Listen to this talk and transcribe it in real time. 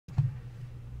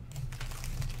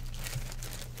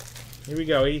Here we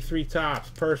go. 83 Topps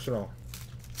personal.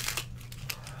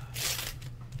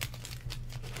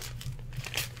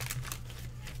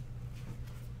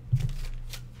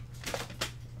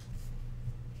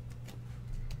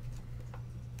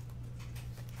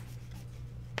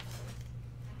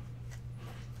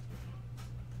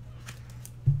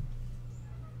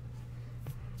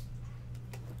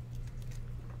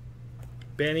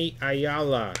 Benny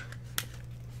Ayala.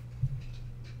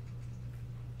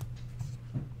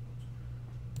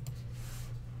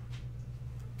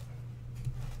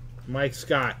 Mike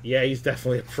Scott. Yeah, he's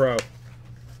definitely a pro.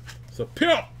 So,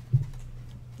 pimp!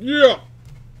 Yeah!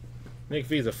 Nick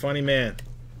V's a funny man.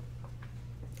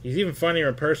 He's even funnier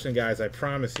in person, guys, I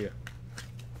promise you.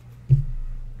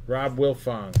 Rob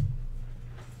Wilfong.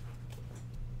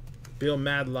 Bill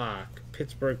Madlock.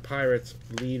 Pittsburgh Pirates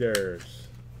leaders.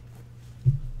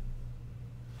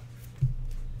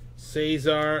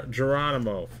 Cesar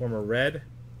Geronimo, former Red.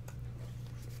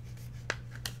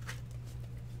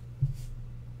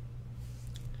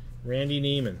 Randy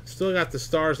Neiman. Still got the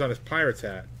stars on his Pirates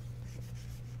hat.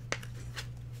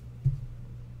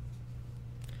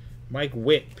 Mike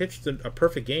Witt. Pitched a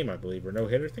perfect game, I believe, or no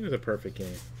hitter. I think it was a perfect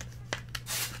game.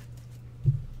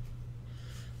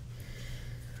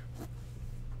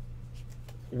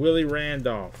 Willie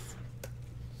Randolph.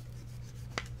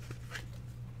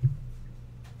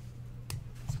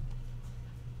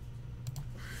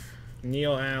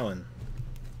 Neil Allen.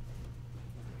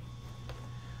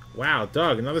 Wow,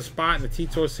 Doug, another spot in the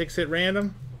T-Tour 6-hit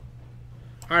random?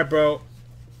 Alright, bro.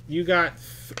 You got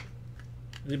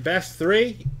the best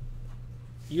three?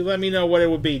 You let me know what it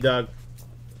would be, Doug.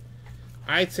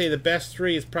 I'd say the best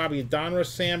three is probably Donruss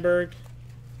Sandberg,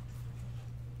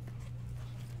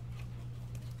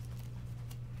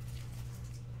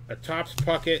 a Topps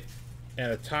Puckett,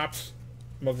 and a Topps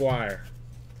McGuire.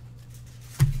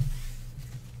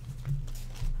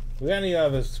 We got any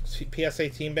of those PSA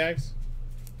team bags?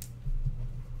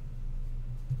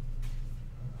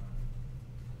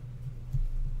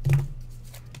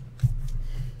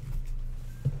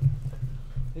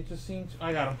 It just seems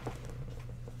I got them.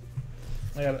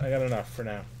 I got enough for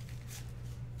now.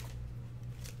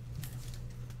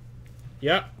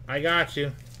 Yep, I got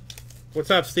you. What's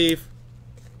up, Steve?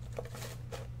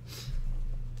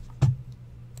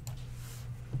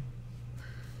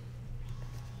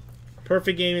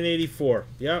 Perfect game in '84.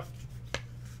 Yep.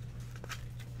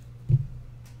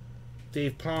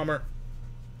 Dave Palmer.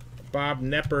 Bob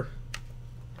Nepper.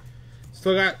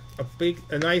 Still got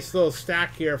a nice little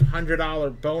stack here of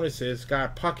 $100 bonuses.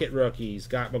 Got Puckett rookies.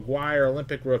 Got McGuire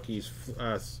Olympic rookies.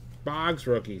 Boggs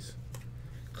rookies.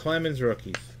 Clemens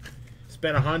rookies.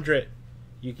 Spend $100,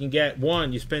 you can get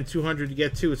one. You spend $200 to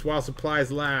get two. It's while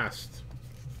supplies last.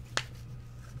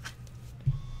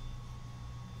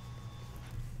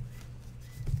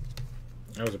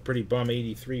 That was a pretty bum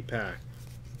 83 pack.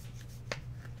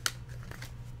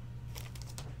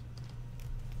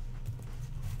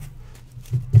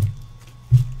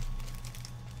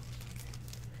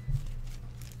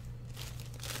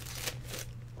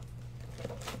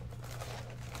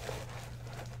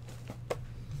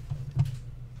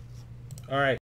 All right.